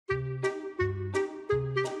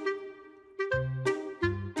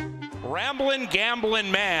Ramblin'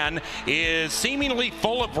 Gamblin' Man is seemingly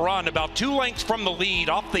full of run, about 2 lengths from the lead,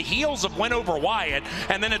 off the heels of Win Over Wyatt,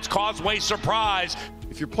 and then it's Causeway Surprise.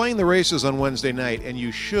 If you're playing the races on Wednesday night, and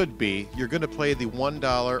you should be, you're going to play the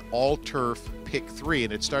 $1 all-turf pick 3,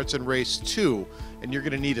 and it starts in race 2, and you're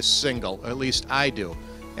going to need a single, or at least I do.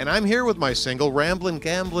 And I'm here with my single, Ramblin'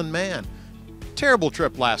 Gamblin' Man. Terrible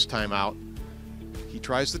trip last time out. He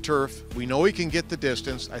tries the turf. We know he can get the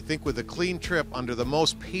distance. I think with a clean trip under the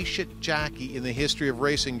most patient jockey in the history of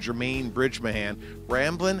racing, Jermaine Bridgemahan,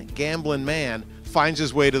 Ramblin' Gamblin' Man finds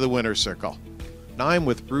his way to the winner's circle. Now I'm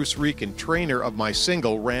with Bruce Reekin, trainer of my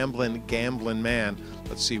single, Ramblin' Gamblin' Man.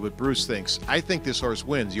 Let's see what Bruce thinks. I think this horse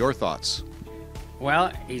wins. Your thoughts?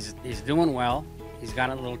 Well, he's doing well. He's got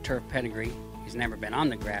a little turf pedigree. He's never been on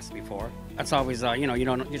the grass before. That's always, you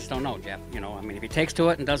just don't know, Jeff. I mean, if he takes to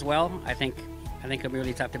it and does well, I think it'll be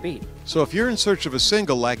really tough to beat. So if you're in search of a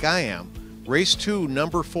single like I am, race 2,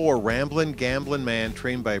 number 4, Ramblin' Gamblin' Man,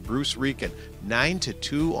 trained by Bruce Reekin,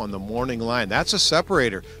 9-2 on the morning line. That's a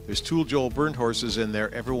separator. There's 2 Joel Burnt horses in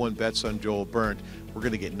there. Everyone bets on Joel Burnt. We're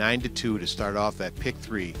going to get 9-2 to start off that pick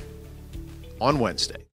 3 on Wednesday.